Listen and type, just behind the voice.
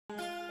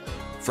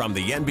From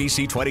the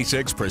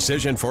NBC26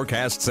 Precision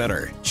Forecast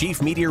Center,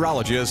 Chief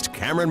Meteorologist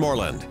Cameron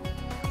Moreland.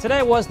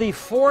 Today was the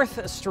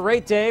fourth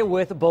straight day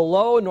with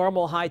below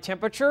normal high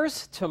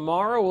temperatures.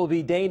 Tomorrow will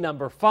be day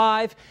number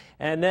 5,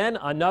 and then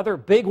another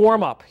big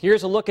warm-up.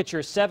 Here's a look at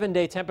your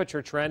 7-day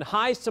temperature trend.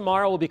 Highs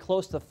tomorrow will be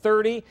close to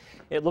 30.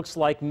 It looks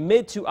like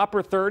mid to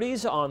upper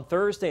 30s on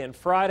Thursday and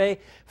Friday,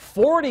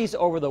 40s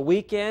over the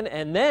weekend,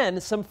 and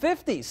then some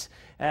 50s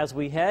as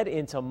we head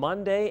into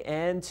Monday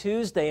and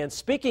Tuesday. And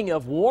speaking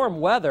of warm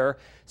weather,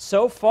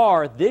 so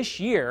far this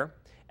year,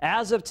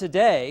 as of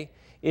today,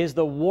 is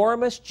the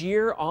warmest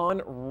year on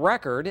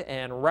record,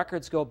 and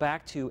records go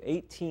back to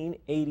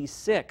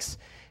 1886.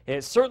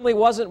 It certainly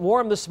wasn't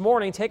warm this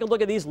morning. Take a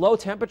look at these low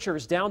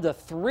temperatures, down to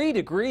 3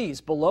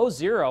 degrees below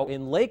zero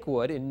in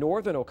Lakewood in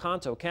northern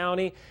Oconto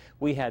County.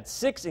 We had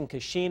 6 in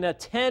Kashina,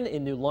 10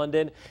 in New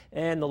London,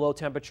 and the low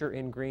temperature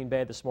in Green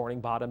Bay this morning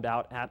bottomed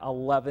out at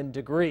 11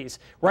 degrees.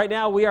 Right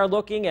now we are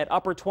looking at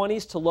upper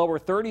 20s to lower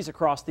 30s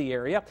across the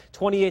area.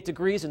 28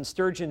 degrees in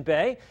Sturgeon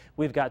Bay.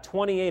 We've got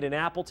 28 in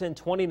Appleton,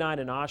 29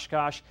 in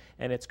Oshkosh,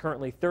 and it's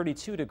currently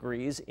 32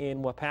 degrees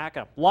in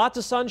Wapaka. Lots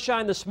of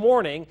sunshine this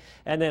morning,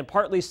 and then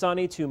partly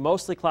sunny to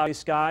mostly cloudy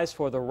skies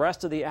for the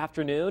rest of the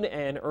afternoon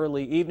and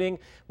early evening.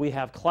 We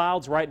have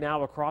clouds right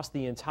now across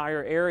the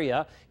entire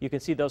area. You can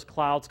see those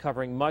clouds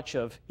covering much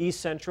of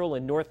east central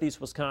and northeast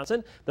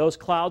Wisconsin. Those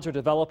clouds are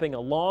developing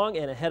along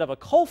and ahead of a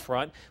cold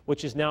front,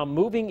 which is now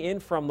moving in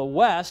from the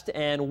west.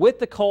 And with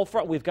the cold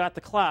front, we've got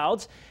the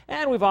clouds,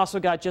 and we've also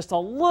got just a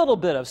little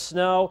bit of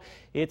snow.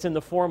 It's in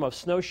the form of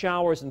snow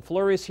showers and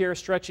flurries here,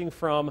 stretching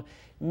from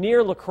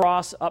near La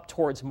Crosse up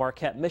towards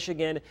Marquette,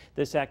 Michigan.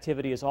 This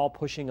activity is all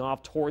pushing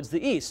off towards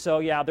the east. So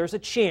yeah, there's a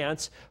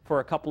chance for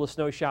a couple of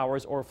snow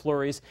showers or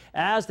flurries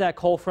as that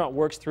cold front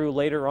works through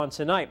later on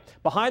tonight.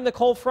 Behind the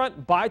cold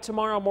front, by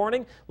tomorrow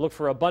morning, look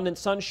for abundant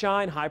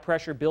sunshine. High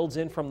pressure builds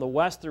in from the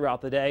west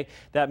throughout the day.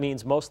 That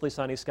means mostly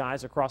sunny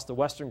skies across the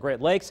western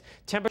Great Lakes.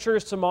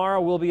 Temperatures tomorrow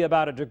will be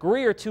about a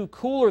degree or two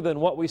cooler than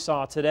what we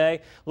saw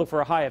today. Look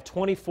for a high of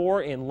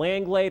 24 in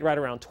Langlade, right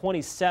around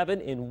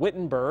 27 in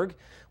Wittenberg.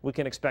 We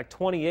can expect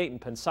 28 in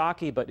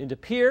Pensacola, but in De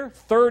Pere,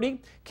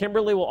 30.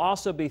 Kimberly will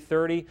also be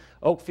 30.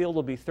 Oakfield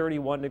will be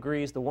 31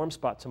 degrees. The warm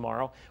spot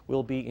tomorrow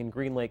will be in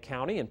Green Lake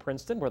County and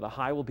Princeton, where the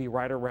high will be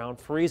right around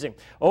freezing.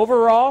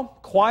 Overall,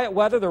 quiet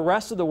weather the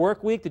rest of the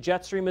work week. The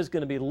jet stream is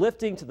going to be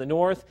lifting to the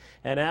north,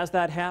 and as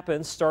that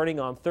happens, starting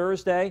on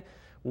Thursday,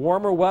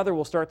 warmer weather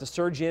will start to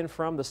surge in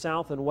from the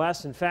south and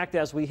west. In fact,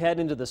 as we head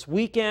into this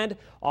weekend,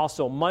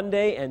 also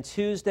Monday and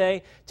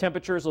Tuesday,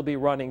 temperatures will be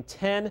running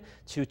 10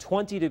 to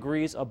 20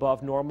 degrees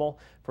above normal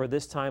for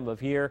this time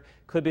of year.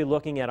 Could be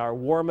looking at our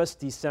warmest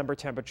December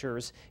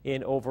temperatures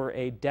in over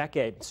a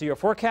decade. So your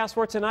forecast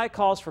for tonight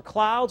calls for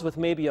clouds with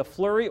maybe a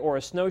flurry or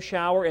a snow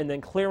shower, and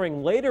then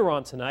clearing later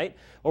on tonight.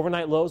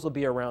 Overnight lows will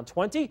be around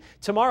 20.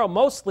 Tomorrow,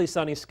 mostly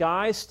sunny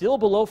skies, still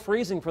below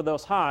freezing for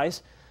those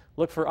highs.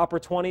 Look for upper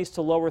 20s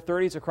to lower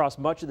 30s across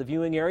much of the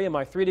viewing area.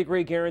 My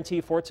 3-degree guarantee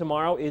for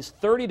tomorrow is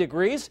 30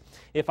 degrees.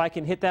 If I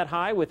can hit that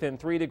high within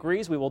 3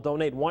 degrees, we will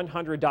donate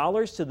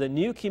 $100 to the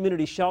new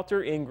community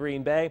shelter in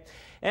Green Bay.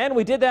 And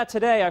we did that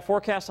today. I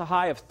forecast a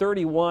high of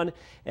 31,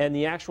 and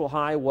the actual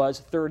high was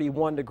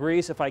 31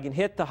 degrees. If I can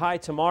hit the high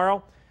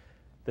tomorrow,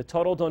 the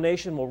total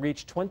donation will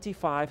reach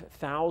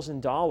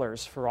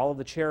 $25,000 for all of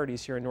the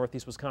charities here in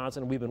Northeast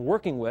Wisconsin we've been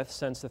working with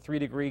since the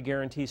 3-degree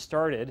guarantee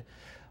started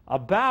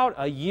about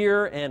a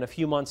year and a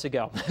few months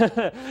ago.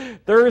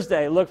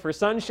 Thursday, look for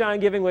sunshine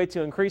giving way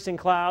to increasing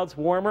clouds,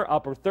 warmer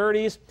upper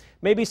 30s,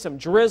 maybe some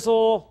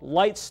drizzle,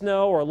 light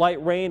snow or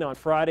light rain on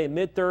Friday,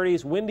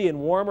 mid-30s, windy and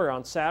warmer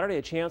on Saturday,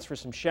 a chance for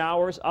some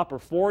showers, upper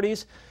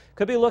 40s.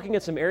 Could be looking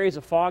at some areas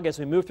of fog as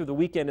we move through the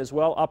weekend as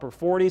well, upper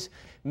 40s.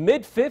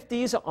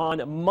 Mid-50s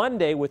on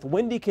Monday with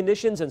windy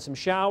conditions and some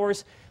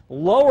showers.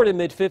 Lower to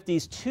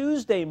mid-50s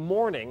Tuesday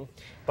morning.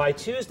 By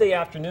Tuesday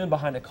afternoon,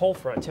 behind a cold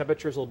front,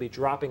 temperatures will be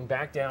dropping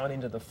back down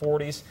into the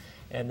 40s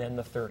and then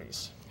the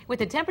 30s. With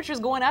the temperatures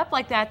going up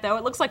like that, though,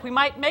 it looks like we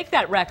might make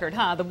that record,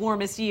 huh? The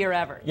warmest year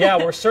ever. Yeah,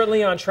 we're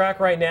certainly on track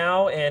right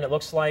now, and it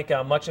looks like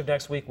much of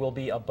next week will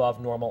be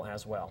above normal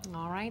as well.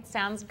 All right,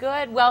 sounds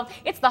good. Well,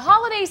 it's the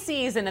holiday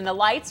season, and the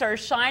lights are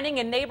shining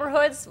in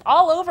neighborhoods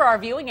all over our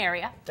viewing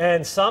area.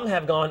 And some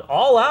have gone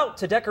all out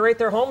to decorate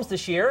their homes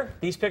this year.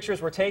 These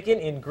pictures were taken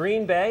in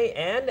Green Bay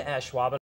and Ashwaubenon.